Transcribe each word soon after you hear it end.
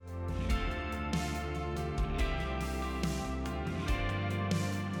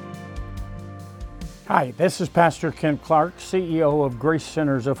Hi, this is Pastor Kent Clark, CEO of Grace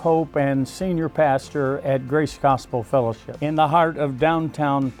Centers of Hope and Senior Pastor at Grace Gospel Fellowship in the heart of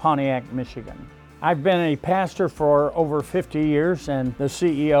downtown Pontiac, Michigan. I've been a pastor for over 50 years and the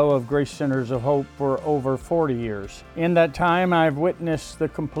CEO of Grace Centers of Hope for over 40 years. In that time, I've witnessed the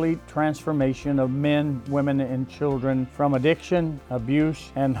complete transformation of men, women, and children from addiction,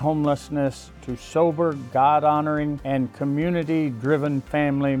 abuse, and homelessness to sober, God-honoring, and community-driven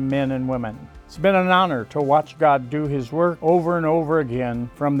family men and women. It's been an honor to watch God do His work over and over again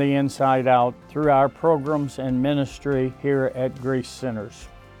from the inside out through our programs and ministry here at Grace Centers.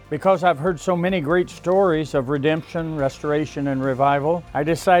 Because I've heard so many great stories of redemption, restoration, and revival, I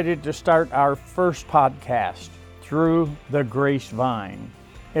decided to start our first podcast, Through the Grace Vine.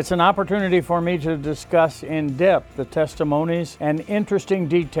 It's an opportunity for me to discuss in depth the testimonies and interesting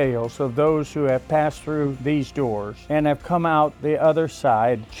details of those who have passed through these doors and have come out the other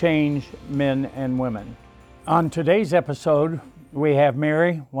side, changed men and women. On today's episode, we have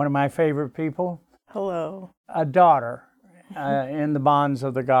Mary, one of my favorite people. Hello. A daughter in the bonds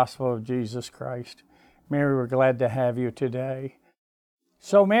of the gospel of Jesus Christ. Mary, we're glad to have you today.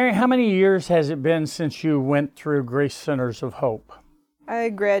 So, Mary, how many years has it been since you went through Grace Centers of Hope? I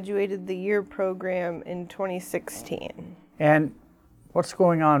graduated the year program in 2016. And what's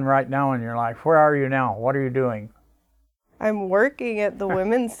going on right now in your life? Where are you now? What are you doing? I'm working at the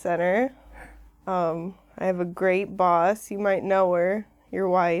Women's Center. I have a great boss. You might know her, your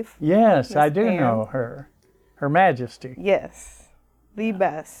wife. Yes, Miss I do Pam. know her. Her Majesty. Yes, the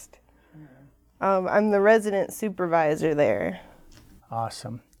best. I'm the resident supervisor there.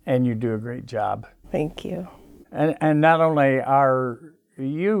 Awesome. And you do a great job. Thank you. And not only are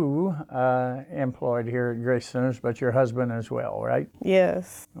you employed here at Grace Centers, but your husband as well, right?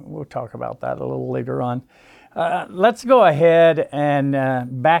 Yes. We'll talk about that a little later on. Let's go ahead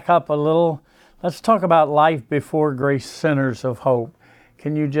and back up a little. Let's talk about life before Grace Centers of Hope.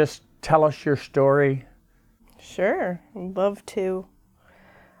 Can you just tell us your story? Sure, I'd love to.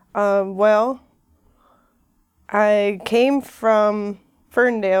 Well, I came from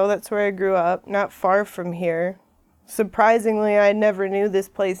Ferndale, that's where I grew up, not far from here. Surprisingly, I never knew this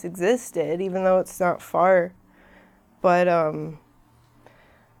place existed, even though it's not far. But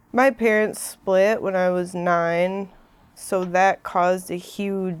my parents split when I was 9, so that caused a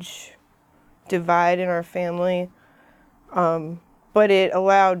huge divide in our family. But it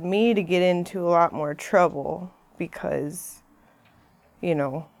allowed me to get into a lot more trouble because,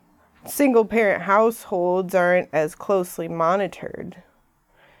 single parent households aren't as closely monitored.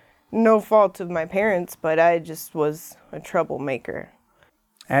 No fault of my parents, but I just was a troublemaker.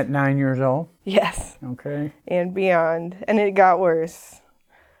 At 9 years old? Yes. Okay. And beyond. And it got worse.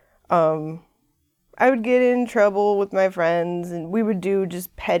 I would get in trouble with my friends, and we would do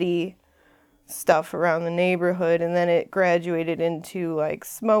just petty stuff around the neighborhood, and then it graduated into like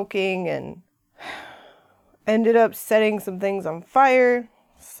smoking and ended up setting some things on fire,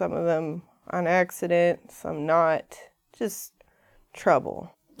 some of them on accident, some not, just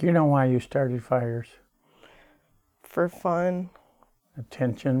trouble. Do you know why you started fires? For fun.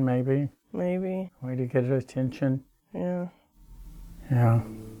 Attention, maybe? Maybe. Way to get attention? Yeah. Yeah.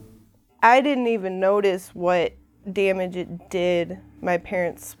 I didn't even notice what damage it did, my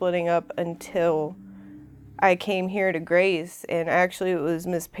parents splitting up, until I came here to Grace, and actually it was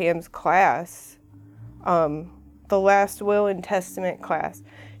Miss Pam's class, the last will and testament class.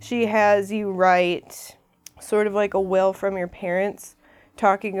 She has you write sort of like a will from your parents,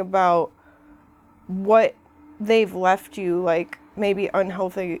 talking about what they've left you, like maybe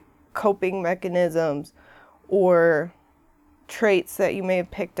unhealthy coping mechanisms or traits that you may have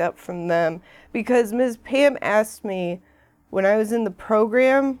picked up from them. Because Ms. Pam asked me when I was in the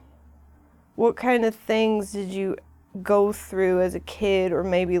program, what kind of things did you go through as a kid or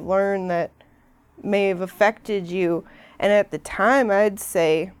maybe learn that may have affected you? And at the time I'd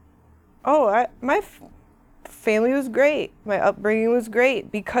say, my family was great. My upbringing was great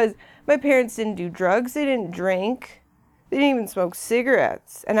because my parents didn't do drugs, they didn't drink, they didn't even smoke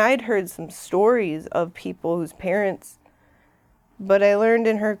cigarettes. And I'd heard some stories of people whose parents. But I learned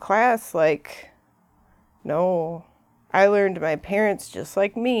in her class, no, I learned my parents, just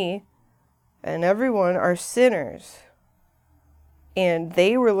like me, and everyone, are sinners. And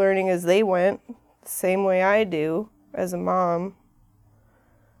they were learning as they went, the same way I do as a mom.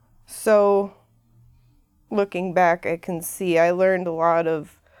 So, looking back, I can see I learned a lot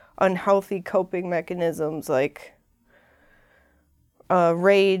of unhealthy coping mechanisms like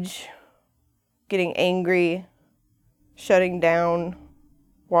rage, getting angry, shutting down,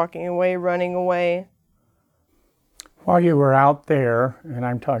 walking away, running away. While you were out there, and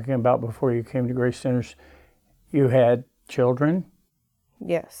I'm talking about before you came to Grace Centers, you had children?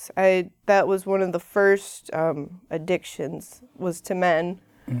 Yes, that was one of the first addictions, was to men.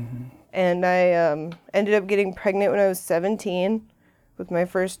 Mm-hmm. And I ended up getting pregnant when I was 17 with my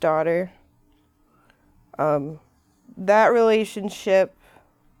first daughter. That relationship,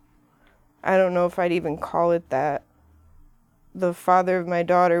 I don't know if I'd even call it that. The father of my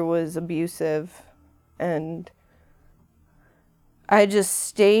daughter was abusive, and I just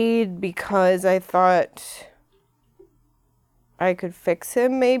stayed because I thought I could fix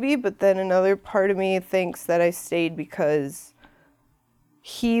him maybe, but then another part of me thinks that I stayed because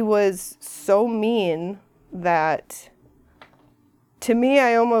he was so mean that, to me,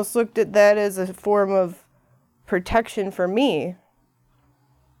 I almost looked at that as a form of protection for me,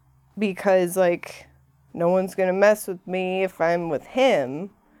 because like, no one's gonna mess with me if I'm with him,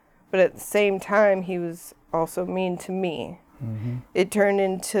 but at the same time he was also mean to me. Mm-hmm. It turned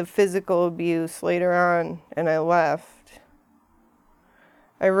into physical abuse later on, and I left.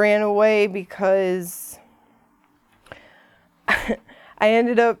 I ran away because I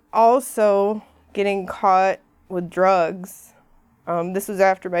ended up also getting caught with drugs. This was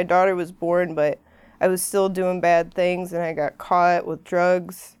after my daughter was born, but I was still doing bad things, and I got caught with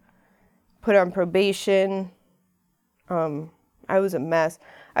drugs, put on probation. I was a mess.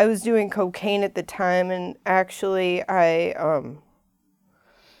 I was doing cocaine at the time, and actually I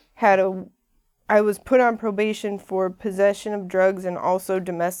was put on probation for possession of drugs and also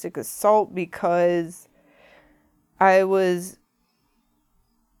domestic assault because I'd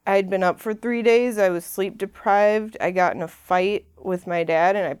been up for 3 days. I was sleep deprived. I got in a fight with my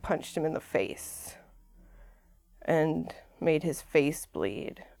dad, and I punched him in the face and made his face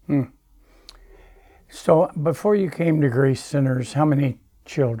bleed. So before you came to Grace Centers, how many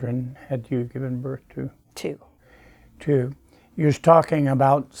children had you given birth to? 2. 2. You was talking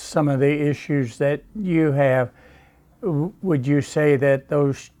about some of the issues that you have. Would you say that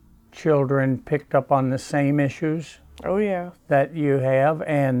those children picked up on the same issues? Oh, yeah. That you have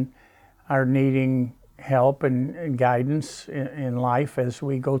and are needing help and guidance in life as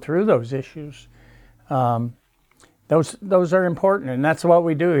we go through those issues? Those are important, and that's what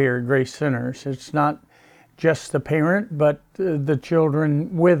we do here at Grace Centers. It's not just the parent, but the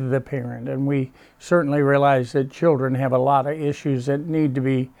children with the parent, and we certainly realize that children have a lot of issues that need to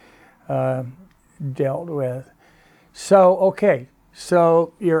be dealt with. So, okay,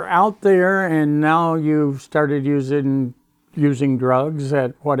 so you're out there, and now you've started using drugs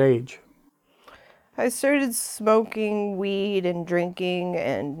at what age? I started smoking weed and drinking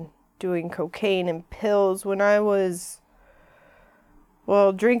and doing cocaine and pills when I was,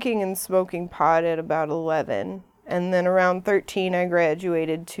 drinking and smoking pot at about 11. And then around 13, I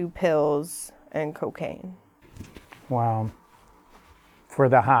graduated to pills and cocaine. Wow. For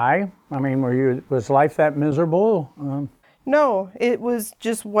the high? I mean, was life that miserable? No, it was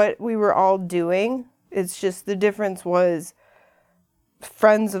just what we were all doing. It's just the difference was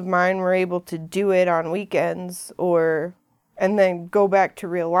friends of mine were able to do it on weekends and then go back to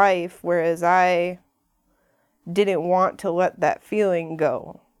real life, whereas I didn't want to let that feeling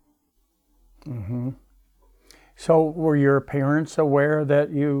go. Mm-hmm. So were your parents aware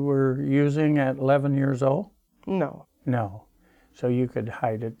that you were using at 11 years old? No. No. So you could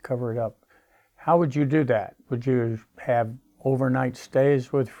hide it, cover it up. How would you do that? Would you have overnight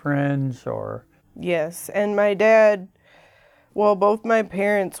stays with friends or? Yes, and my dad, both my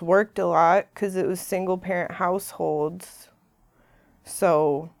parents worked a lot because it was single-parent households,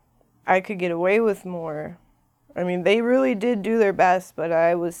 so I could get away with more. I mean, they really did do their best, but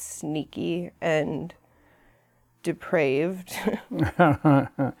I was sneaky and depraved.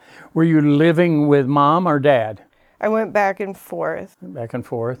 Were you living with mom or dad? I went back and forth. Back and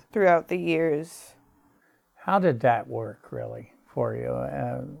forth? Throughout the years. How did that work, really, for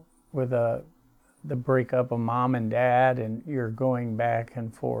you? With the breakup of mom and dad and you're going back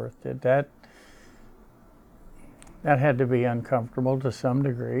and forth, that had to be uncomfortable to some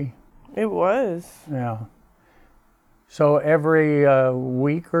degree? It was. Yeah. So every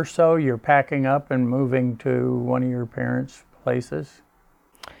week or so you're packing up and moving to one of your parents' places?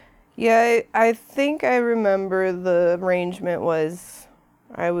 Yeah, I think I remember the arrangement was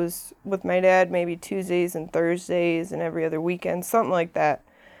I was with my dad maybe Tuesdays and Thursdays and every other weekend, something like that.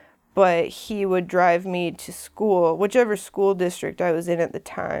 But he would drive me to school, whichever school district I was in at the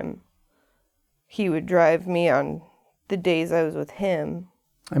time. He would drive me on the days I was with him.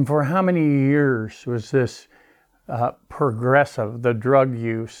 And for how many years was this progressive, the drug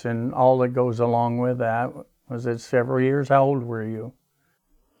use and all that goes along with that? Was it several years? How old were you?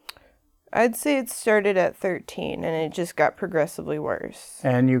 I'd say it started at 13 and it just got progressively worse.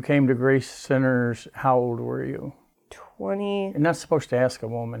 And you came to Grace Centers, how old were you? 20. You're not supposed to ask a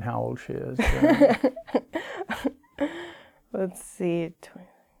woman how old she is. Let's see.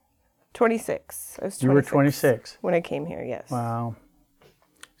 26. I was 26. You were 26. When I came here, yes. Wow.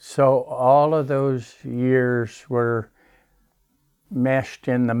 So all of those years were meshed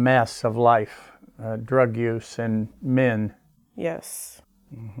in the mess of life, drug use and men. Yes.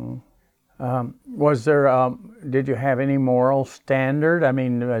 Mm-hmm. Was there, did you have any moral standard? I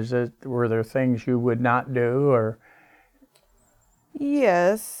mean, were there things you would not do, or?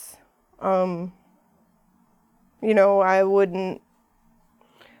 Yes. You know, I wouldn't,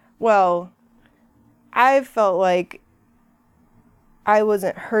 well, I felt like I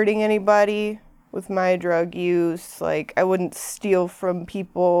wasn't hurting anybody with my drug use. Like, I wouldn't steal from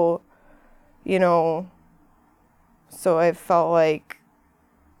people, you know, so I felt like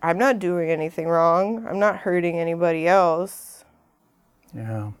I'm not doing anything wrong. I'm not hurting anybody else.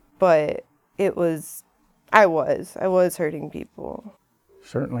 Yeah. But I was hurting people.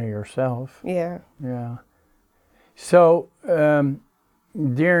 Certainly yourself. Yeah. Yeah. So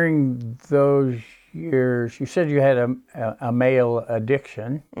during those years, you said you had a male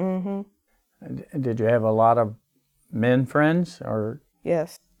addiction. Mm-hmm. Did you have a lot of men friends, or?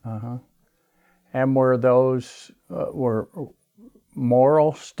 Yes. Uh-huh. And were those were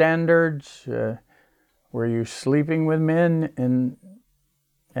moral standards? Were you sleeping with men in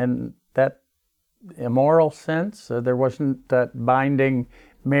that immoral sense? There wasn't that binding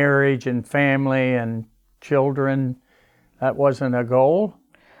marriage and family and children? That wasn't a goal?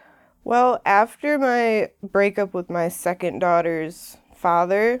 Well, after my breakup with my second daughter's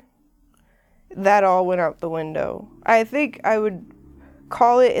father, that all went out the window. I think I would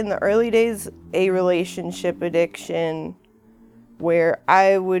call it in the early days a relationship addiction, where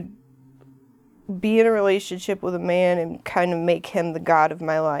I would be in a relationship with a man and kind of make him the god of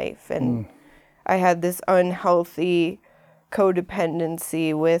my life. And I had this unhealthy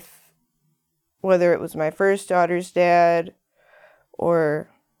codependency with whether it was my first daughter's dad or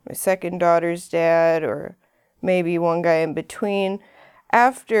my second daughter's dad or maybe one guy in between.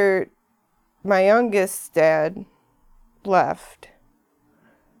 After my youngest dad left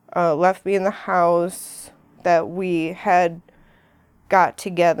me in the house that we had got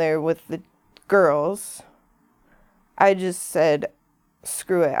together with the girls, I just said,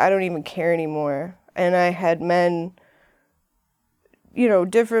 screw it, I don't even care anymore. And I had men, you know,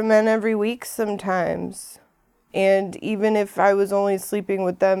 different men every week sometimes. And even if I was only sleeping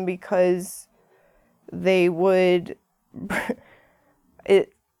with them because they would,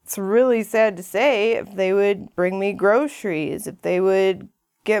 it's really sad to say, if they would bring me groceries, if they would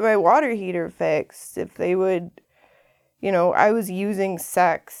get my water heater fixed, if they would, you know, I was using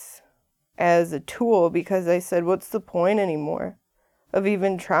sex as a tool because I said, what's the point anymore of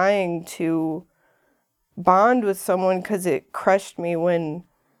even trying to bond with someone, because it crushed me when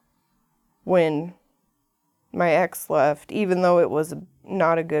my ex left, even though it was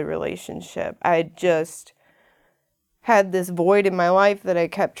not a good relationship. I just had this void in my life that I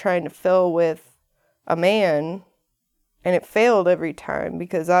kept trying to fill with a man, and it failed every time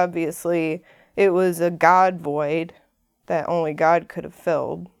because obviously it was a God void that only God could have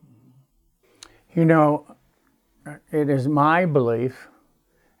filled. You know, it is my belief,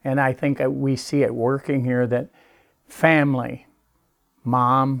 and I think we see it working here, that family,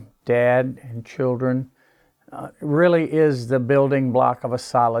 mom, dad, and children, really is the building block of a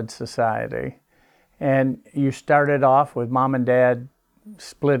solid society. And you started off with mom and dad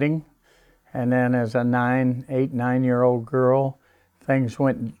splitting, and then as a 9-year-old girl, things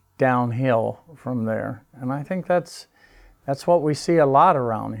went downhill from there. And I think that's what we see a lot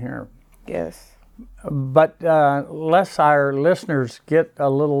around here. Yes. But lest our listeners get a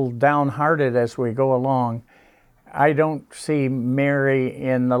little downhearted as we go along, I don't see Mary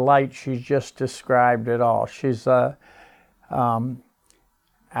in the light she just described at all. She's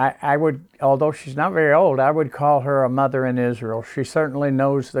I would, although she's not very old, I would call her a mother in Israel. She certainly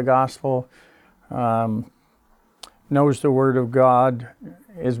knows the gospel, knows the Word of God,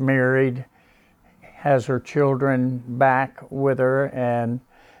 is married, has her children back with her, and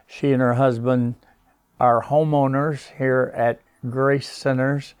she and her husband are homeowners here at Grace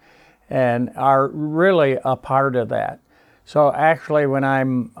Centers and are really a part of that. So actually, when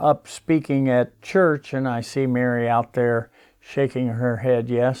I'm up speaking at church and I see Mary out there shaking her head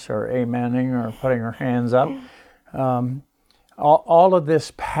yes, or amening, or putting her hands up, all of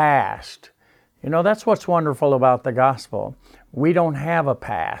this past, you know, that's what's wonderful about the gospel. We don't have a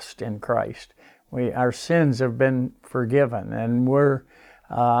past in Christ. Our sins have been forgiven, and we're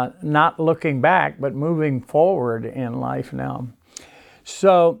not looking back, but moving forward in life now.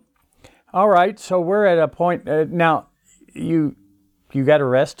 So, all right, so we're at a point, now, you got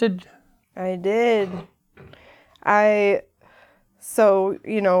arrested? I did.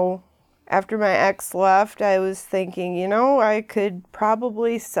 So, after my ex left, I was thinking, I could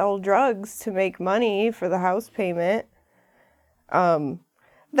probably sell drugs to make money for the house payment.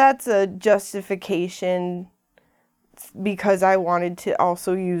 That's a justification because I wanted to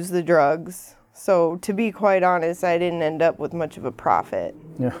also use the drugs. So to be quite honest, I didn't end up with much of a profit.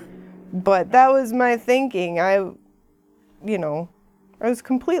 Yeah. But that was my thinking. I was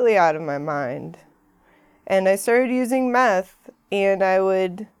completely out of my mind. And I started using meth, and I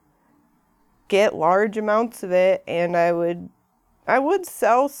would get large amounts of it, and I would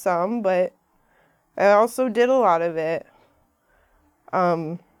sell some, but I also did a lot of it.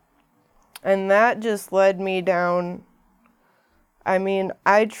 And that just led me down. I mean,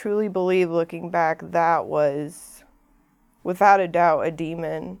 I truly believe, looking back, that was, without a doubt, a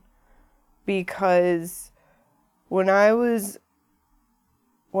demon. Because when I was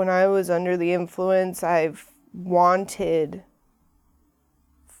under the influence, I've wanted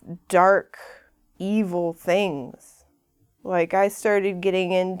dark, evil things. Like, I started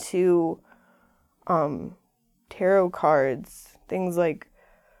getting into tarot cards, things like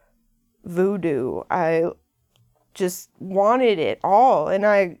voodoo. I just wanted it all,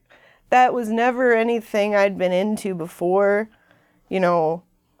 and that was never anything I'd been into before.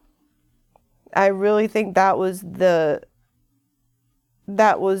 I really think that was the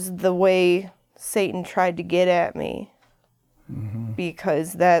way Satan tried to get at me. Mm-hmm.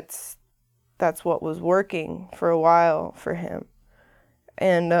 Because that's what was working for a while for him.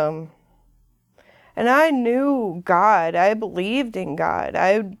 And I knew God. I believed in God.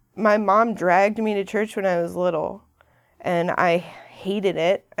 My mom dragged me to church when I was little, and I hated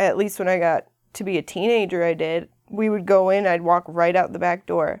it. At least when I got to be a teenager, I did. We would go in, I'd walk right out the back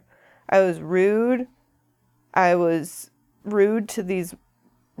door. I was rude. I was rude to these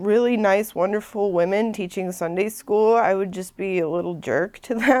really nice, wonderful women teaching Sunday school. I would just be a little jerk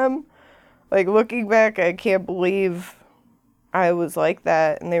to them. Like, looking back, I can't believe I was like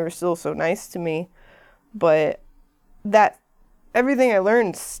that, and they were still so nice to me. But everything I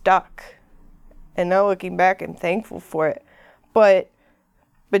learned stuck. And now looking back, I'm thankful for it. But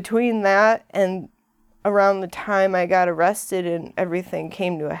between that and around the time I got arrested and everything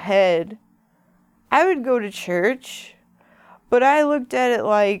came to a head, I would go to church, but I looked at it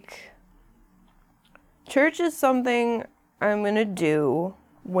like, church is something I'm going to do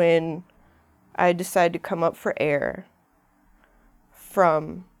when I decide to come up for air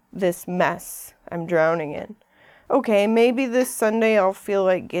from this mess I'm drowning in. Okay, maybe this Sunday I'll feel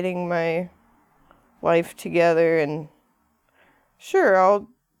like getting my life together, and sure, I'll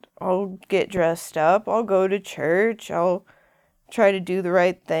get dressed up, I'll go to church, I'll try to do the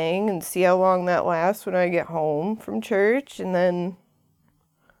right thing and see how long that lasts when I get home from church, and then,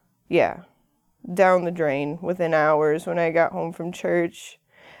 yeah, down the drain within hours when I got home from church.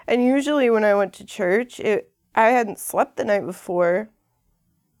 And usually when I went to church, I hadn't slept the night before,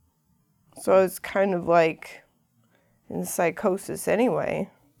 so I was kind of like in psychosis anyway.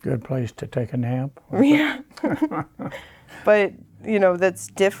 Good place to take a nap. Yeah. But, that's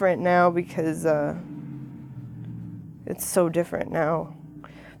different now because it's so different now.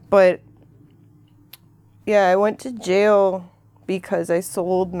 But, yeah, I went to jail because I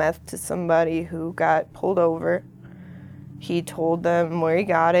sold meth to somebody who got pulled over. He told them where he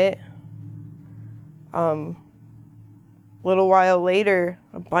got it. Little while later,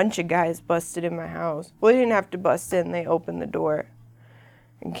 a bunch of guys busted in my house. Well, they didn't have to bust in. They opened the door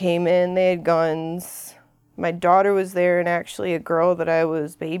and came in. They had guns. My daughter was there, and actually a girl that I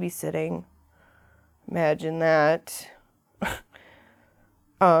was babysitting. Imagine that.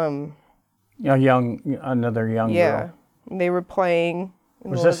 Another young girl. They were playing.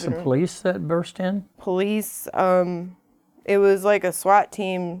 Was this the police that burst in? Police. It was like a SWAT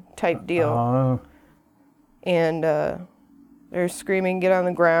team type deal. And they're screaming, "Get on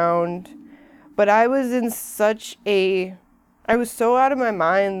the ground." But I was I was so out of my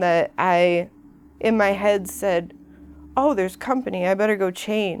mind that I, in my head, said, "Oh, there's company. I better go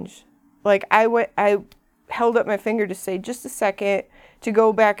change." Like, I held up my finger to say, "Just a second," to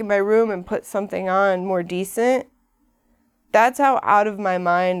go back in my room and put something on more decent. That's how out of my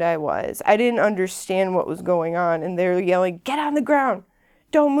mind I was. I didn't understand what was going on, and they're yelling, "Get on the ground!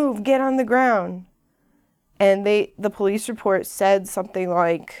 Don't move, get on the ground!" And the police report said something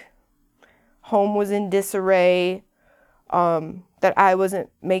like, home was in disarray, that I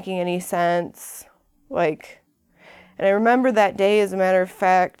wasn't making any sense, and And I remember that day, as a matter of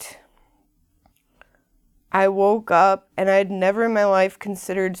fact, I woke up and I'd never in my life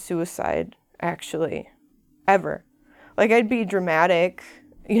considered suicide, actually, ever. Like, I'd be dramatic,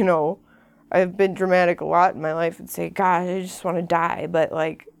 you know, I've been dramatic a lot in my life and say, God, I just want to die. But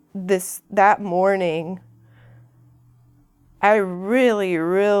like that morning, I really,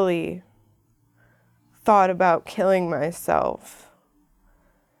 really thought about killing myself.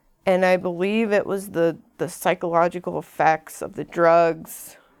 And I believe it was the psychological effects of the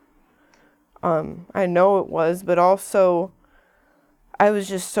drugs. I know it was, but also I was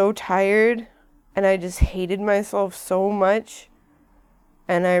just so tired and I just hated myself so much.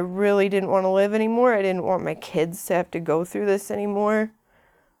 And I really didn't want to live anymore. I didn't want my kids to have to go through this anymore.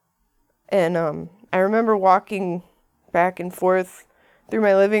 And I remember walking back and forth through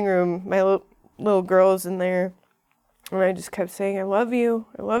my living room. My little girl's in there. And I just kept saying, I love you.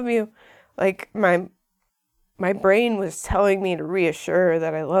 I love you. Like my brain was telling me to reassure her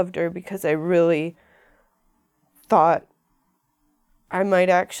that I loved her, because I really thought I might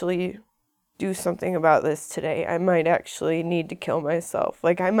actually do something about this today. I might actually need to kill myself.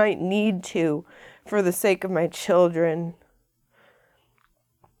 Like, I might need to, for the sake of my children.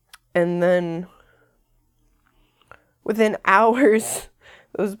 And then within hours,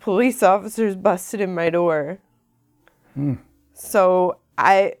 those police officers busted in my door. So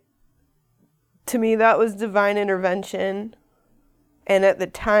to me, that was divine intervention. And at the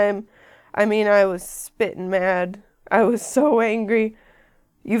time, I mean, I was spitting mad. I was so angry.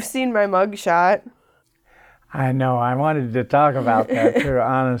 You've seen my mugshot. I know. I wanted to talk about that too.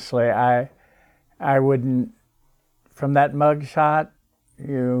 Honestly, I wouldn't. From that mugshot,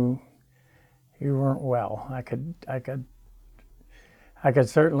 you weren't well. I could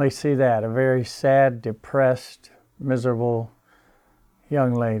certainly see that. A very sad, depressed, miserable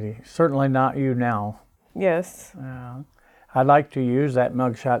young lady. Certainly not you now. Yes. I'd like to use that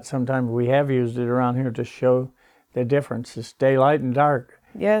mugshot sometime. We have used it around here to show the difference. It's daylight and dark.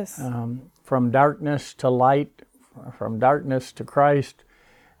 Yes. From darkness to light, from darkness to Christ.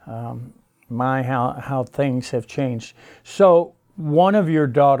 How things have changed. So one of your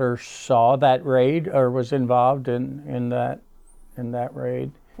daughters saw that raid, or was involved in that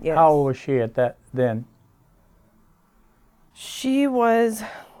raid. Yes. How old was she at that then? She was,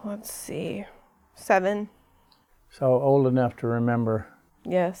 7. So old enough to remember.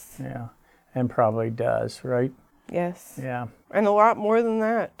 Yes. Yeah, and probably does, right? Yes. Yeah. And a lot more than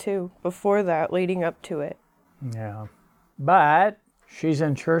that, too, before that, leading up to it. Yeah. But she's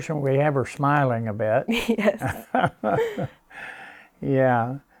in church and we have her smiling a bit. Yes.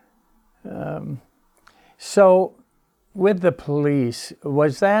 Yeah. So with the police,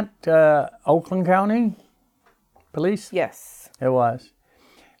 was that Oakland County Police? Yes. It was.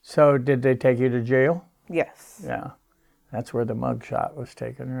 So did they take you to jail? Yes. Yeah. That's where the mugshot was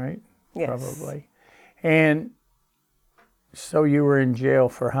taken, right? Yes. Probably. And so you were in jail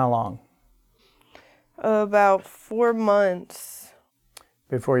for how long? About 4 months.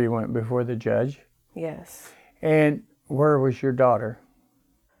 Before you went before the judge? Yes. And where was your daughter?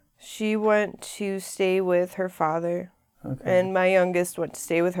 She went to stay with her father. Okay. And my youngest went to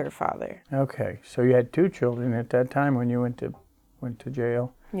stay with her father. Okay. So you had 2 children at that time when you went to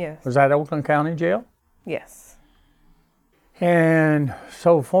jail. Yes. Was that Oakland County Jail? Yes. And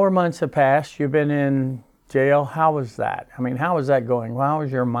so 4 months have passed. You've been in jail. How was that? I mean, how was that going? How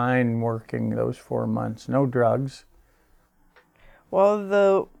was your mind working those 4 months? No drugs? Well,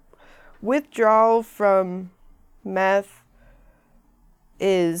 the withdrawal from meth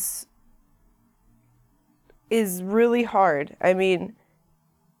is really hard. I mean,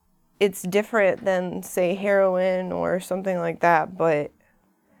 it's different than, say, heroin or something like that, but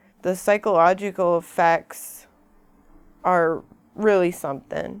the psychological effects are really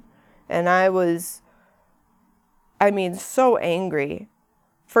something. And I was, so angry,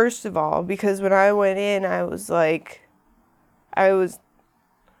 first of all, because when I went in, I was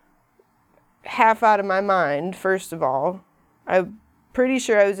half out of my mind, first of all. I'm pretty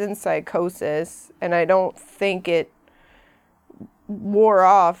sure I was in psychosis, and I don't think it wore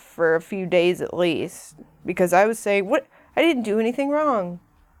off for a few days at least, because I was saying, what? I didn't do anything wrong.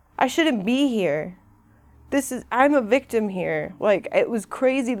 I shouldn't be here. I'm a victim here. Like, it was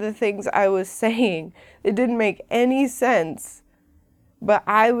crazy the things I was saying. It didn't make any sense. But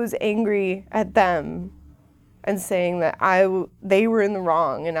I was angry at them and saying that they were in the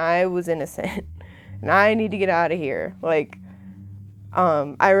wrong and I was innocent and I need to get out of here. Like,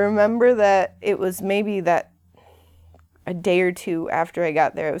 I remember that it was maybe that a day or two after I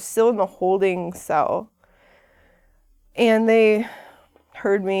got there. I was still in the holding cell and they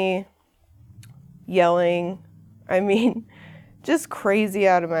heard me yelling. I mean, just crazy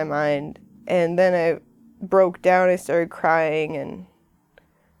out of my mind. And then I broke down, I started crying, and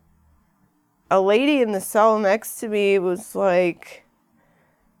a lady in the cell next to me was like,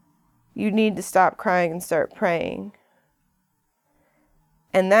 "You need to stop crying and start praying."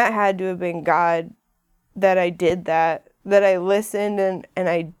 And that had to have been God that I did that I listened and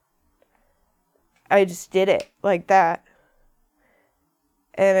I just did it like that.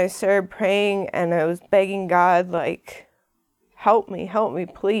 And I started praying and I was begging God, like, help me,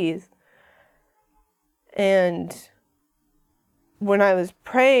 please. And when I was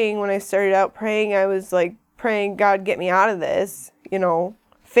praying, when I started out praying, I was like praying, God, get me out of this,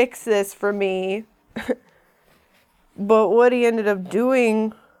 fix this for me. But what he ended up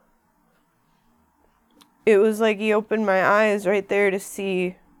doing, it was like he opened my eyes right there to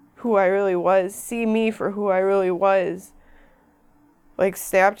see who I really was, see me for who I really was. Like,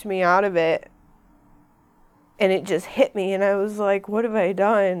 snapped me out of it. And it just hit me, and I was like, what have I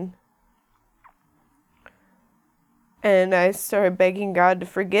done? And I started begging God to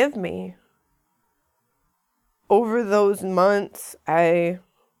forgive me. Over those months, I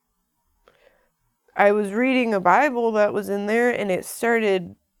was reading a Bible that was in there, and it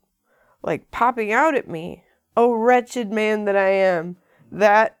started like popping out at me. Oh, wretched man that I am.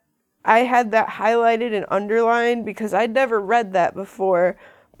 That I had that highlighted and underlined because I'd never read that before.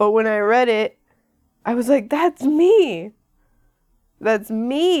 But when I read it, I was like, that's me. That's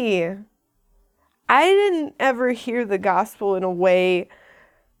me. I didn't ever hear the gospel in a way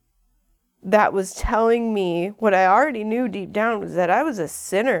that was telling me what I already knew deep down was that I was a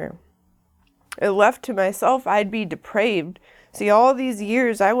sinner. Left to myself, I'd be depraved. See, all these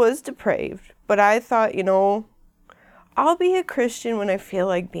years I was depraved, but I thought, I'll be a Christian when I feel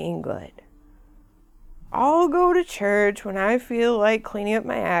like being good. I'll go to church when I feel like cleaning up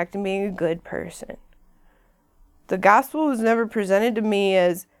my act and being a good person. The gospel was never presented to me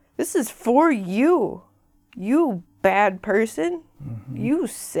as, this is for you, you bad person, you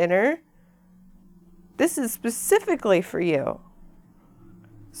sinner. This is specifically for you.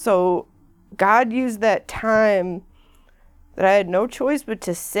 So God used that time that I had no choice but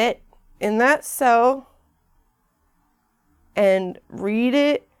to sit in that cell and read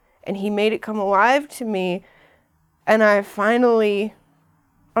it, and he made it come alive to me, and I finally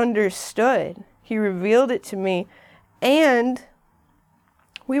understood. He revealed it to me, and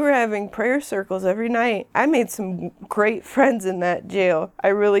we were having prayer circles every night. I made some great friends in that jail. I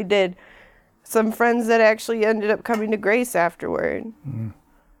really did. Some friends that actually ended up coming to Grace afterward.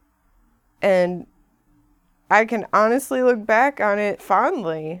 And I can honestly look back on it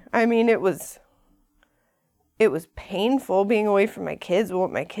fondly. I mean, it was painful being away from my kids,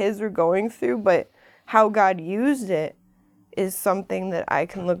 what my kids were going through, but how God used it is something that I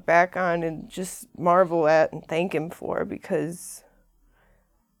can look back on and just marvel at and thank him for, because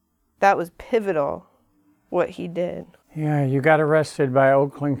that was pivotal, what he did. Yeah, you got arrested by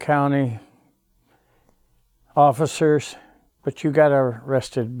Oakland County officers, but you got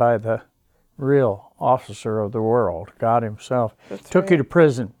arrested by the real officer of the world, God himself. Took you to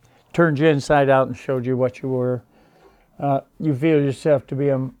prison, turned you inside out and showed you what you were. You feel yourself to be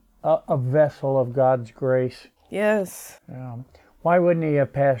a vessel of God's grace. Yes. Why wouldn't he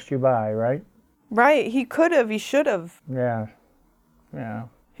have passed you by, right? Right. He could have. He should have. Yeah.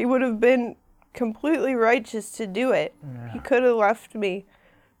 He would have been completely righteous to do it. Yeah. He could have left me.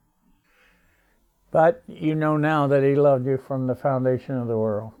 But you know now that he loved you from the foundation of the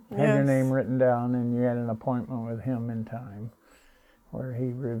world. Yes. Had your name written down, and you had an appointment with him in time where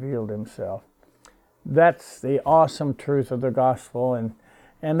he revealed himself. That's the awesome truth of the gospel, and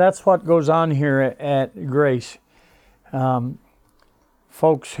that's what goes on here at Grace.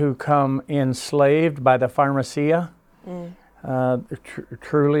 Folks who come enslaved by the pharmacia,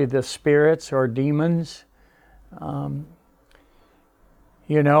 truly the spirits or demons.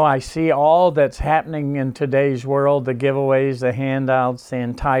 I see all that's happening in today's world, the giveaways, the handouts, the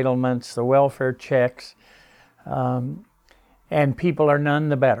entitlements, the welfare checks, and people are none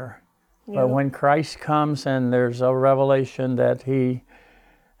the better. Yep. But when Christ comes and there's a revelation that he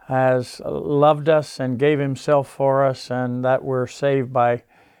has loved us and gave himself for us, and that we're saved by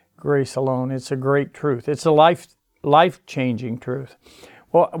grace alone, it's a great truth. It's a life-changing truth.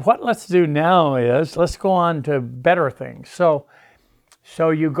 Well, what let's do now is let's go on to better things. So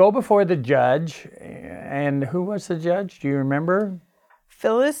you go before the judge, and who was the judge? Do you remember?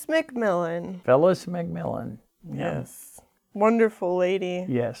 Phyllis McMillan. Phyllis McMillan. Yes. Wonderful lady.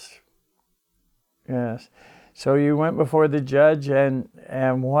 Yes. So you went before the judge, and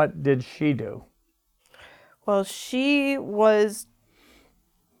what did she do? Well, she was,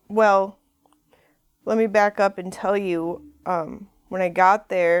 let me back up and tell you, when I got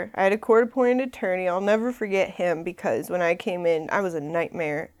there, I had a court-appointed attorney. I'll never forget him because when I came in, I was a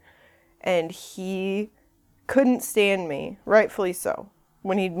nightmare. And he couldn't stand me, rightfully so.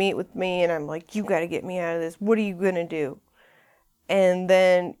 When he'd meet with me and I'm like, you got to get me out of this. What are you going to do? And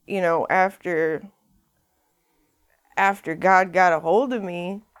then, after God got a hold of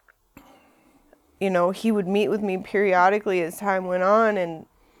me, he would meet with me periodically as time went on, and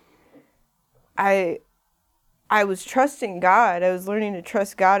I was trusting God. I was learning to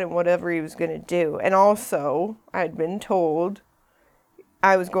trust God in whatever he was going to do. And also, I'd been told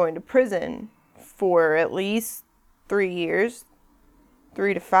I was going to prison for at least 3 years,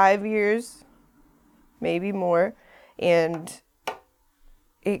 3 to 5 years, maybe more. And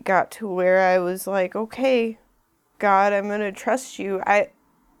it got to where I was like, okay, God, I'm going to trust you. I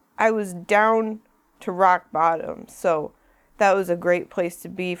was down to rock bottom. So that was a great place to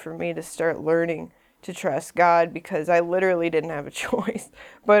be for me to start learning to trust God, because I literally didn't have a choice.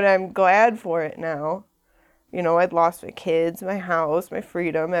 But I'm glad for it now. I'd lost my kids, my house, my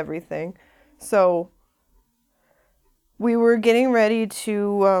freedom, everything. So we were getting ready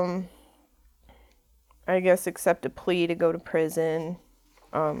to, accept a plea to go to prison,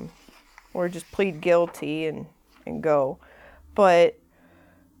 or just plead guilty and go. But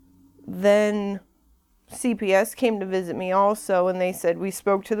then CPS came to visit me also, and they said, we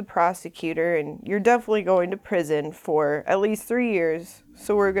spoke to the prosecutor, and you're definitely going to prison for at least 3 years,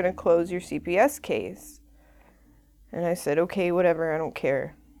 so we're going to close your CPS case. And I said, okay, whatever, I don't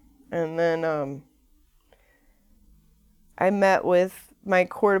care. And then I met with my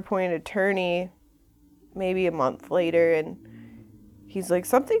court-appointed attorney maybe a month later, and he's like,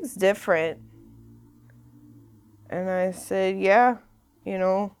 something's different. And I said, yeah,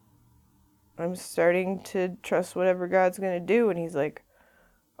 I'm starting to trust whatever God's going to do. And he's like,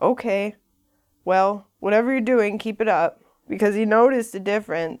 okay, well, whatever you're doing, keep it up. Because he noticed a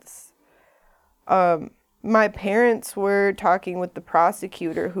difference. My parents were talking with the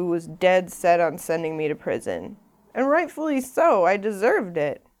prosecutor, who was dead set on sending me to prison. And rightfully so. I deserved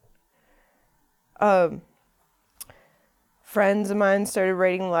it. Friends of mine started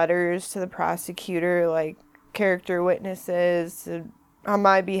writing letters to the prosecutor, like character witnesses on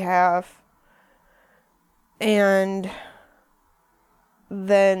my behalf. And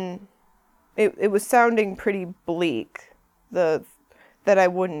then it was sounding pretty bleak, that I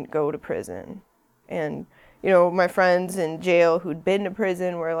wouldn't go to prison. And, my friends in jail who'd been to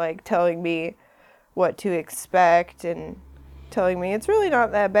prison were like telling me what to expect and telling me it's really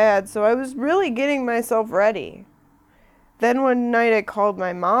not that bad. So I was really getting myself ready. Then one night I called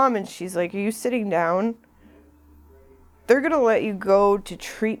my mom and she's like, are you sitting down? They're going to let you go to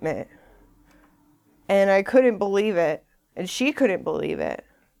treatment. And I couldn't believe it. And she couldn't believe it.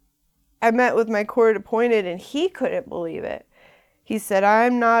 I met with my court appointed and he couldn't believe it. He said,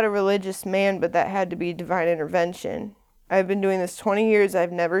 I'm not a religious man, but that had to be divine intervention. I've been doing this 20 years.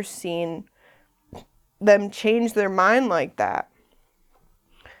 I've never seen them change their mind like that.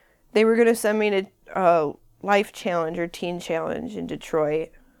 They were going to send me to Life Challenge or Teen Challenge in Detroit.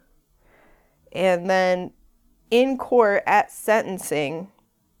 And then in court at sentencing,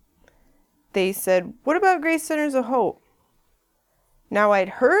 they said, what about Grace Centers of Hope? Now, I'd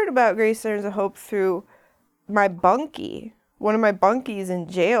heard about Grace Centers of Hope through my bunkie. One of my bunkies in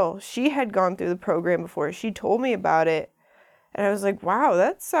jail, she had gone through the program before. She told me about it. And I was like, wow,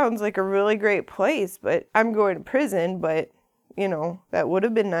 that sounds like a really great place. But I'm going to prison, but, that would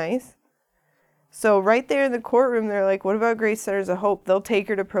have been nice. So right there in the courtroom, they're like, what about Grace Centers of Hope? They'll take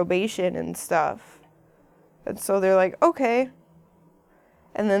her to probation and stuff. And so they're like, okay.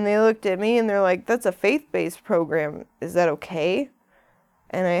 And then they looked at me and they're like, that's a faith-based program. Is that okay?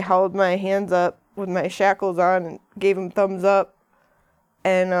 And I held my hands up with my shackles on and gave them thumbs up.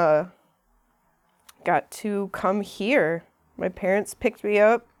 And got to come here. My parents picked me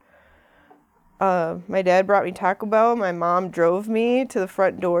up. My dad brought me Taco Bell. My mom drove me to the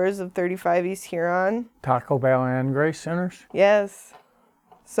front doors of 35 East Huron. Taco Bell and Grace Centers? Yes.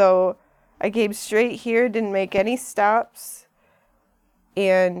 So I came straight here, didn't make any stops.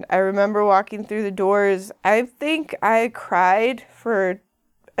 And I remember walking through the doors. I think I cried for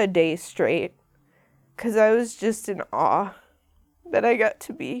a day straight because I was just in awe that I got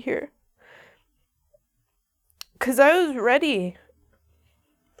to be here. Because I was ready.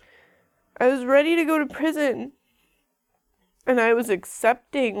 I was ready to go to prison. And I was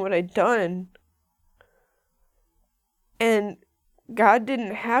accepting what I'd done. And God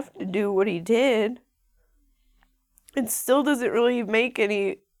didn't have to do what he did. It still doesn't really make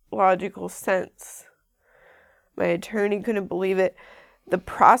any logical sense. My attorney couldn't believe it. The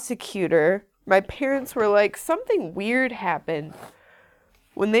prosecutor my parents were like, something weird happened.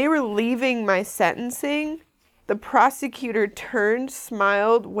 When they were leaving my sentencing, the prosecutor turned,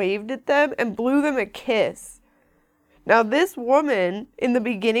 smiled, waved at them, and blew them a kiss. Now, this woman, in the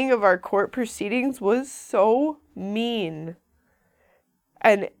beginning of our court proceedings, was so mean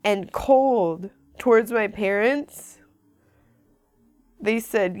and cold towards my parents. They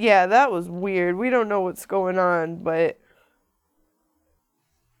said, yeah, that was weird. We don't know what's going on, but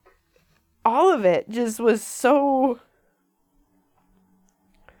all of it just was so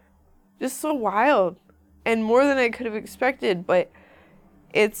wild and more than I could have expected. But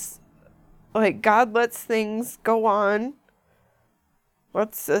it's like God lets things go on,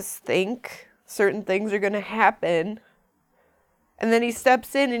 lets us think certain things are going to happen, and then he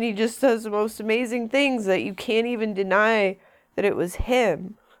steps in and he just does the most amazing things that you can't even deny that it was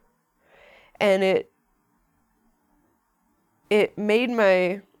him. And it made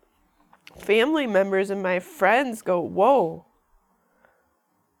my family members and my friends go, whoa.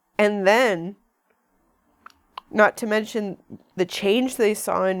 And then, not to mention the change they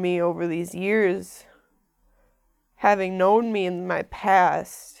saw in me over these years, having known me in my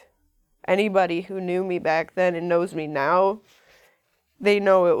past, anybody who knew me back then and knows me now, they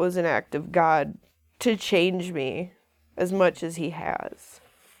know it was an act of God to change me as much as he has.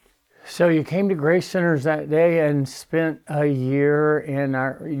 So you came to Grace Centers that day and spent a year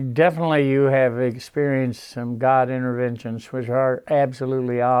in definitely you have experienced some God interventions, which are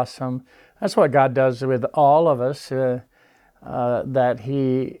absolutely awesome. That's what God does with all of us, that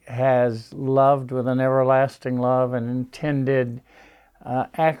he has loved with an everlasting love and intended.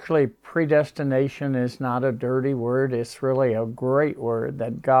 Actually, predestination is not a dirty word. It's really a great word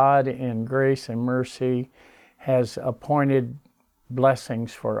that God in grace and mercy has appointed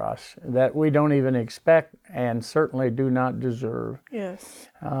blessings for us that we don't even expect and certainly do not deserve. Yes.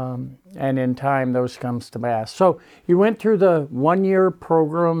 And in time, those comes to pass. So you went through the 1-year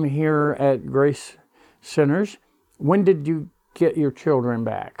program here at Grace Centers. When did you get your children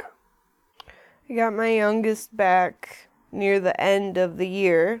back? I got my youngest back near the end of the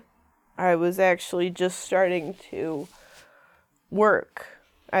year. I was actually just starting to work.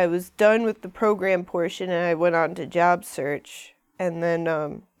 I was done with the program portion and I went on to job search. And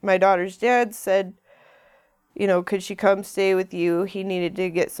then my daughter's dad said, you know, could she come stay with you? He needed to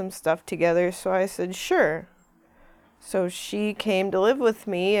get some stuff together. So I said, sure. So she came to live with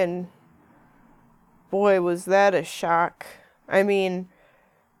me, and boy, was that a shock. I mean,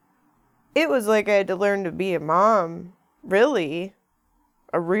 it was like I had to learn to be a mom, really,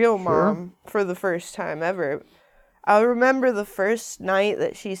 a real mom for the first time ever. I remember the first night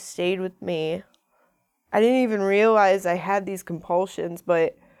that she stayed with me. I didn't even realize I had these compulsions,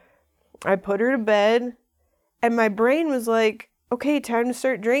 but I put her to bed, and my brain was like, okay, time to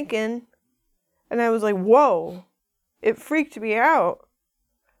start drinking. And I was like, whoa, it freaked me out.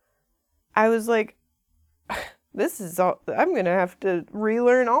 I was like, this is all, I'm going to have to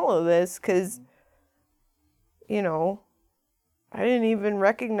relearn all of this because, you know, I didn't even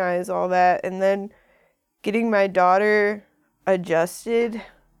recognize all that. And then getting my daughter adjusted,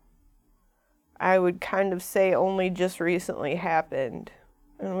 I would kind of say only just recently happened.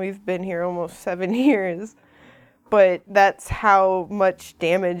 And we've been here almost 7 years. But that's how much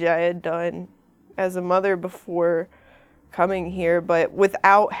damage I had done as a mother before coming here. But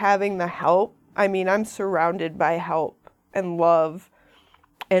without having the help, I mean, I'm surrounded by help and love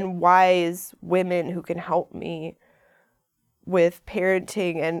and wise women who can help me with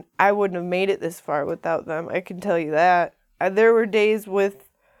parenting. And I wouldn't have made it this far without them. I can tell you that. There were days with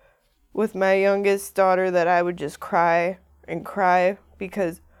my youngest daughter that I would just cry and cry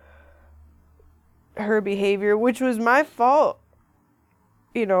because her behavior, which was my fault,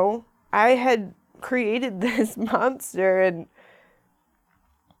 you know, I had created this monster, and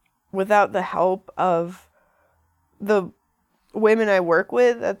without the help of the women I work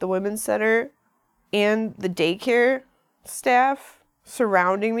with at the Women's Center and the daycare staff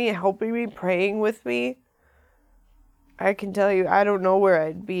surrounding me, helping me, praying with me, I can tell you, I don't know where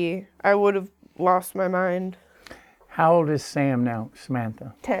I'd be. I would have lost my mind. How old is Sam now,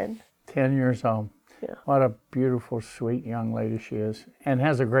 Samantha? 10. 10 years old. Yeah. What a beautiful, sweet young lady she is, and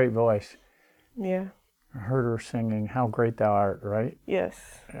has a great voice. Yeah. I heard her singing How Great Thou Art, right? Yes.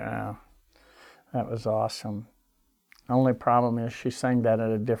 Yeah, that was awesome. Only problem is she sang that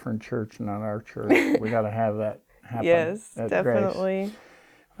at a different church, not our church. We got to have that happen. Yes, at definitely. Grace.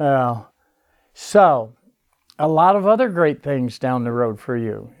 Well, so a lot of other great things down the road for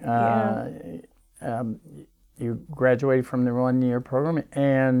you. You graduated from the 1-year program,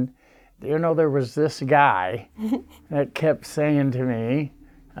 and you know there was this guy that kept saying to me,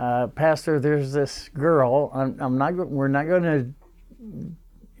 Pastor, there's this girl. We're not going to,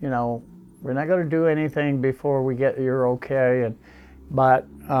 we're not going to do anything before we get you're okay. But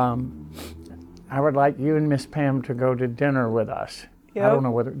I would like you and Miss Pam to go to dinner with us. Yep. I don't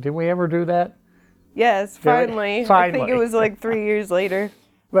know whether, did we ever do that? Yes, finally. I think it was like 3 years later.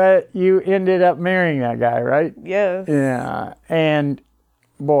 But you ended up marrying that guy, right? Yes. Yeah. And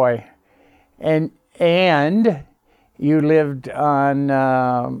boy, and you lived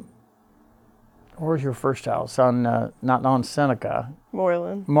on, where's your first house? On, not on Seneca.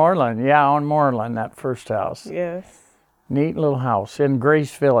 Moreland. Moreland, yeah, on Moreland, that first house. Yes. Neat little house in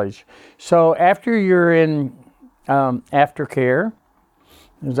Grace Village. So after you're in aftercare,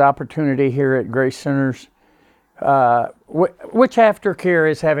 there's opportunity here at Grace Centers. Which aftercare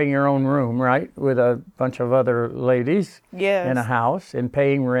is having your own room, right? With a bunch of other ladies Yes. in a house and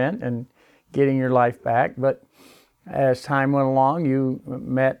paying rent and getting your life back. But as time went along, you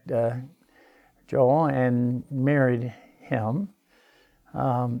met Joel and married him.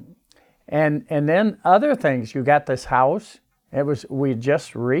 And then other things, you got this house. We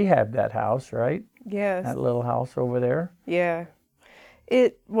just rehabbed that house, right? Yes. That little house over there. Yeah.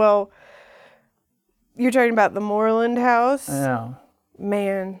 You're talking about the Moreland house? Yeah.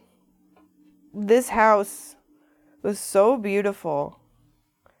 Man, this house was so beautiful.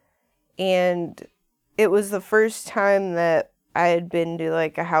 And it was the first time that I had been to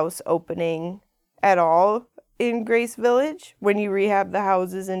like a house opening at all in Grace Village, when you rehab the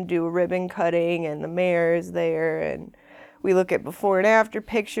houses and do a ribbon cutting and the mayor is there and we look at before and after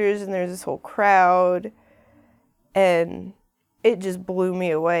pictures and there's this whole crowd, and it just blew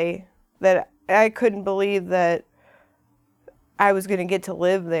me away that I couldn't believe that I was going to get to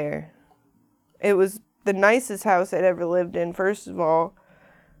live there. It was the nicest house I'd ever lived in, first of all,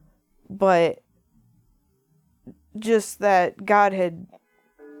 but just that God had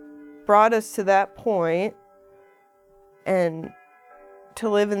brought us to that point and to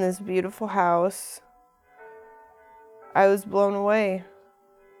live in this beautiful house, I was blown away.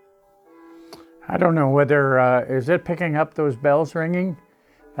 I don't know whether, is it picking up those bells ringing?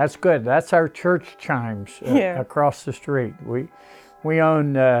 That's good. That's our church chimes across the street. We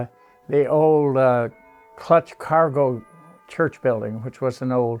own the old Clutch Cargo church building, which was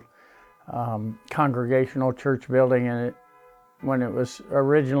an old congregational church building, and when it was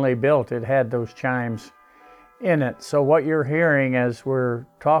originally built, it had those chimes in it. So what you're hearing as we're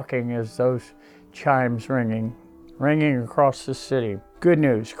talking is those chimes ringing across the city. Good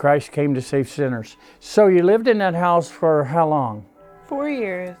news, Christ came to save sinners. So you lived in that house for how long? 4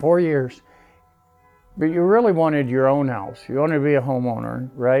 years. 4 years. But you really wanted your own house. You wanted to be a homeowner,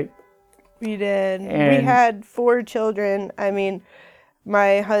 right? We did. And we had 4 children. I mean,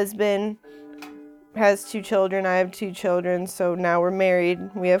 my husband has 2 children. I have 2 children. So now we're married.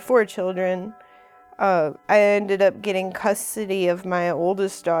 We have 4 children. I ended up getting custody of my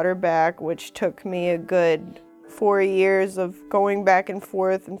oldest daughter back, which took me a good 4 years of going back and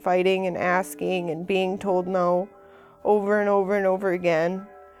forth and fighting and asking and being told no over and over and over again.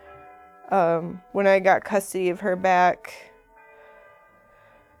 When I got custody of her back,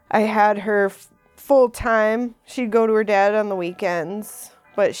 I had her full time. She'd go to her dad on the weekends,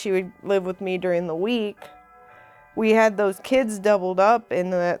 but she would live with me during the week. We had those kids doubled up in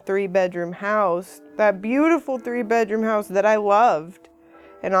that 3-bedroom house, that beautiful 3-bedroom house that I loved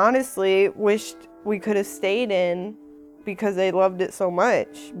and honestly wished we could have stayed in because I loved it so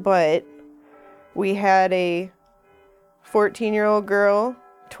much. But we had a 14-year-old girl,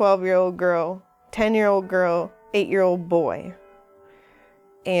 12-year-old girl, 10-year-old girl, 8-year-old boy.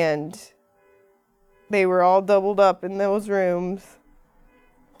 And they were all doubled up in those rooms.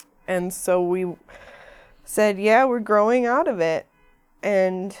 And so we said, yeah, we're growing out of it.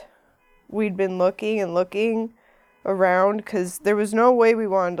 And we'd been looking and looking around because there was no way we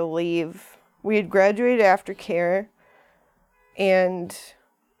wanted to leave. We had graduated aftercare and,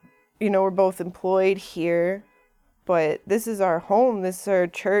 we're both employed here. But this is our home. This is our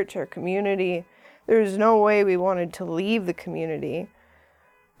church, our community. There's no way we wanted to leave the community.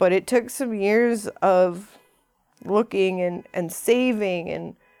 But it took some years of looking and saving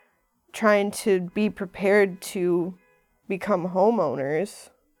and trying to be prepared to become homeowners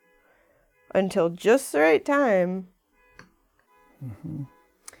until just the right time. Mm-hmm.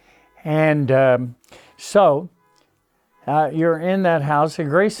 And so you're in that house. And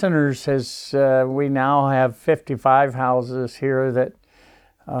Grace Centers has, we now have 55 houses here that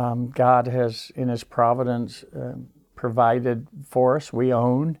God has, in His providence, provided for us. We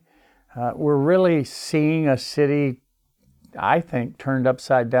own. We're really seeing a city, I think, turned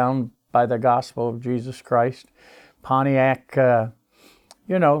upside down by the gospel of Jesus Christ. Pontiac,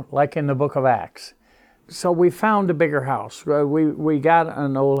 you know, like in the book of Acts. So we found a bigger house. We got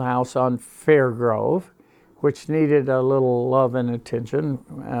an old house on Fairgrove, which needed a little love and attention,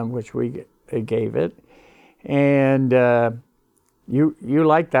 which we gave it. And you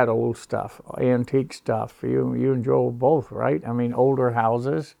like that old stuff, antique stuff. You enjoy both, right? I mean, older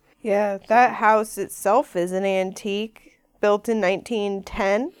houses. Yeah, that house itself is an antique, built in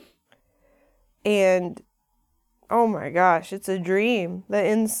 1910. And oh my gosh, it's a dream. The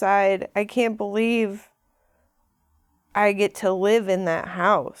inside, I can't believe I get to live in that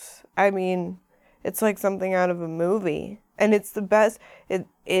house. I mean, it's like something out of a movie. And it's the best.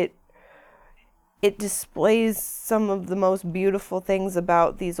 It displays some of the most beautiful things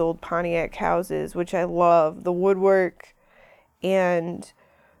about these old Pontiac houses, which I love. The woodwork. And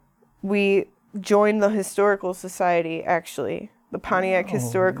we joined the Historical Society, actually. The Pontiac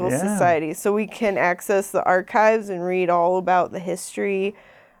Historical Society. So we can access the archives and read all about the history.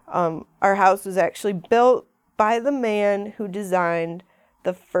 Our house was actually built by the man who designed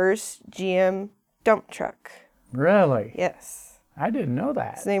the first GM dump truck. Really? Yes. I didn't know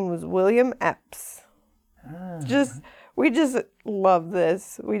that. His name was William Epps. We just love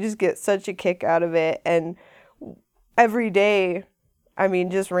this. We just get such a kick out of it. And every day, I mean,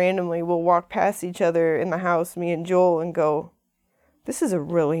 just randomly, we'll walk past each other in the house, me and Joel, and go, this is a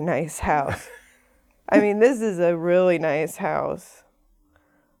really nice house. I mean, this is a really nice house.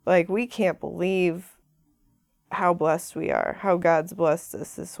 Like, we can't believe how blessed we are, how God's blessed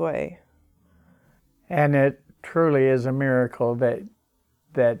us this way. And it truly is a miracle that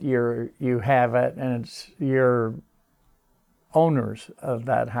you have it, and you're owners of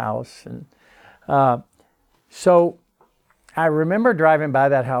that house. And so I remember driving by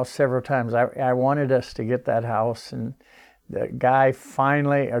that house several times. I wanted us to get that house, and the guy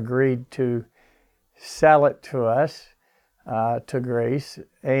finally agreed to sell it to us, to Grace,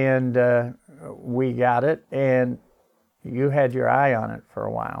 and we got it, and you had your eye on it for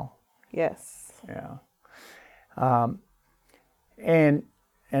a while. Yes. Yeah.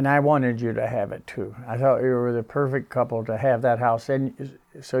 And I wanted you to have it too. I thought you were the perfect couple to have that house. And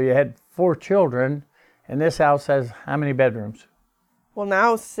so you had 4 children, and this house has how many bedrooms? Well,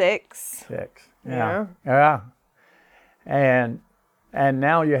 now 6. 6. Yeah. Yeah. And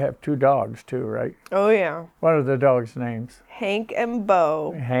now you have 2 dogs too, right? Oh, yeah. What are the dogs' names? Hank and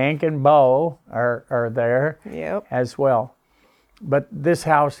Bo. Hank and Bo are there. Yep. As well. But this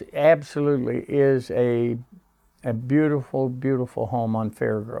house absolutely is a beautiful, beautiful home on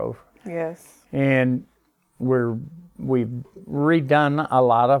Fairgrove. Yes. And we've redone a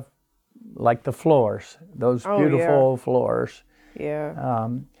lot of, like the floors, those beautiful floors. Yeah.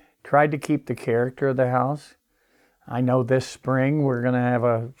 Tried to keep the character of the house. I know this spring we're going to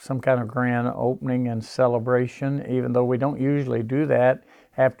have some kind of grand opening and celebration, even though we don't usually do that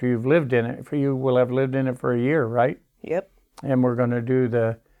after you've lived in it. For you will have lived in it for a year, right? Yep. And we're going to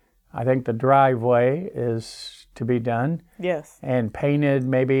do I think the driveway is to be done. Yes. And painted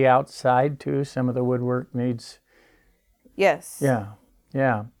maybe outside too. Some of the woodwork needs. Yes.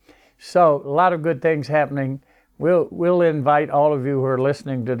 Yeah. So a lot of good things happening. We'll invite all of you who are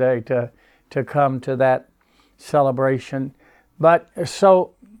listening today to come to that celebration. But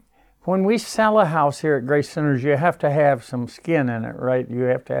so when we sell a house here at Grace Centers, you have to have some skin in it, right? You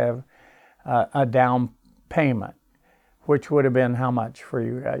have to have a down payment, which would have been how much for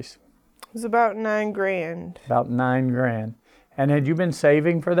you guys? It was about $9,000. About $9,000. And had you been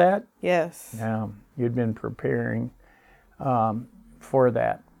saving for that? Yes. Yeah, you'd been preparing for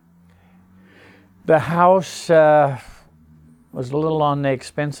that. The house was a little on the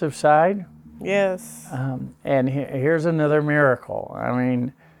expensive side. Yes. And here's another miracle. I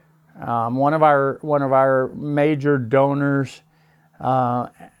mean, one of our major donors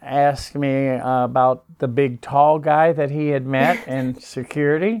asked me about the big tall guy that he had met in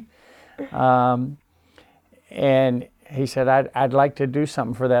security, and he said, I'd like to do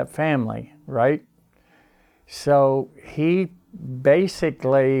something for that family, right? So he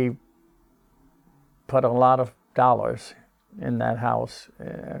basically put a lot of dollars in that house.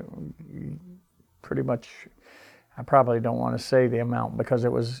 Pretty much, I probably don't want to say the amount because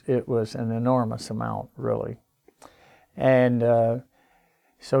it was an enormous amount, really. And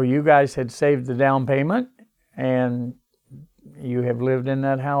so you guys had saved the down payment, and you have lived in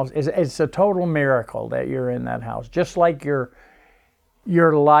that house. It's a total miracle that you're in that house, just like your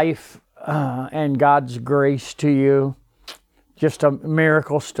life and God's grace to you. Just a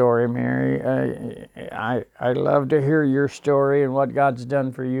miracle story, Mary. I love to hear your story and what God's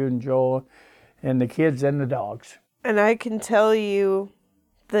done for you and Joel and the kids and the dogs. And I can tell you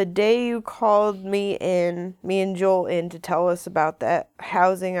the day you called me and Joel in to tell us about that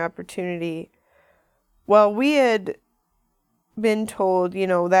housing opportunity, well, we had been told,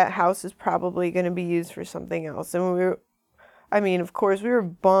 that house is probably going to be used for something else. And of course, we were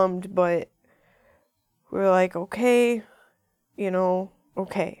bummed, but we were like, okay,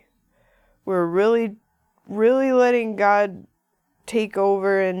 okay. We're really, really letting God take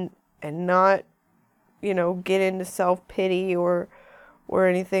over and not, get into self-pity or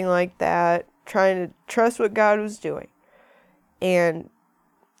anything like that, trying to trust what God was doing. And,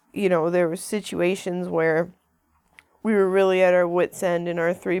 there were situations where we were really at our wits' end in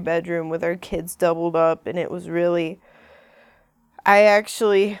our 3-bedroom with our kids doubled up, and it was really,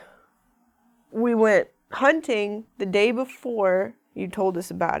 we went hunting the day before you told us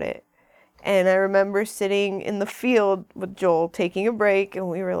about it. And I remember sitting in the field with Joel, taking a break, and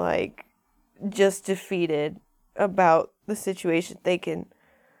we were like, just defeated about the situation, thinking,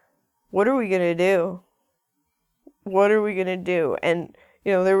 what are we going to do? What are we going to do? And,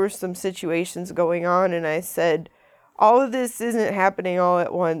 there were some situations going on, and I said, all of this isn't happening all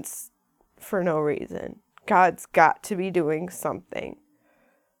at once for no reason. God's got to be doing something.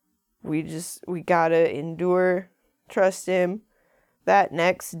 We got to endure, trust him. That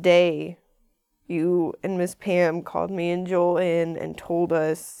next day, you and Miss Pam called me and Joel in and told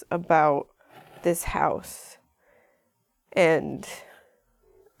us about this house. And,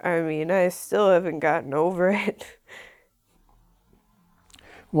 I still haven't gotten over it.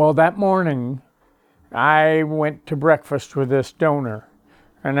 Well, that morning, I went to breakfast with this donor,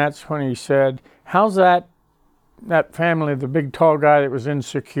 and that's when he said, how's that family, the big tall guy that was in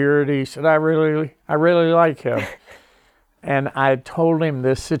security? He said, I really like him. And I told him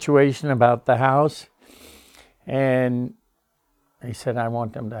this situation about the house, and he said, I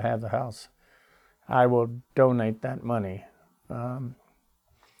want them to have the house. I will donate that money. And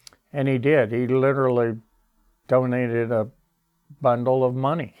he did. He literally donated a bundle of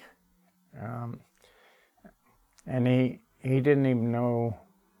money. And he didn't even know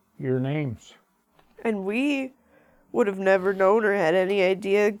your names. And we would have never known or had any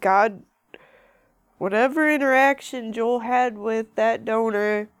idea. God, whatever interaction Joel had with that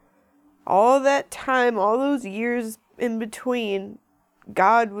donor, all that time, all those years in between,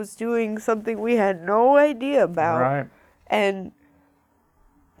 God was doing something we had no idea about. Right. And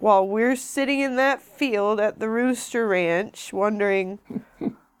while we're sitting in that field at the Rooster Ranch wondering,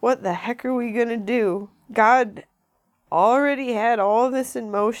 what the heck are we going to do? God already had all this in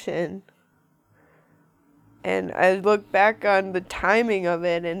motion. And I look back on the timing of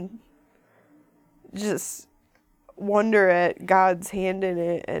it and just wonder at God's hand in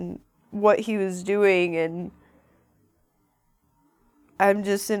it and what he was doing, and I'm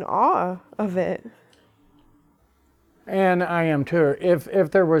just in awe of it. And I am too.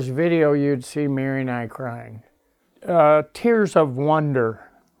 If there was video, you'd see Mary and I crying. Tears of wonder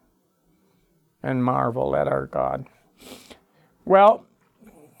and marvel at our God. Well,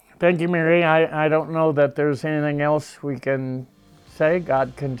 thank you, Mary. I don't know that there's anything else we can say.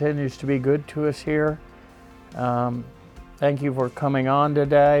 God continues to be good to us here. Thank you for coming on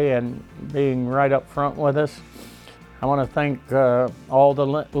today and being right up front with us. I want to thank all the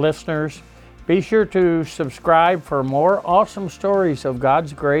listeners. Be sure to subscribe for more awesome stories of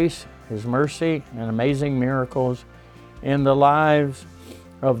God's grace, his mercy, and amazing miracles in the lives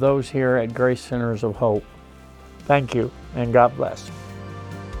of those here at Grace Centers of Hope. Thank you, and God bless.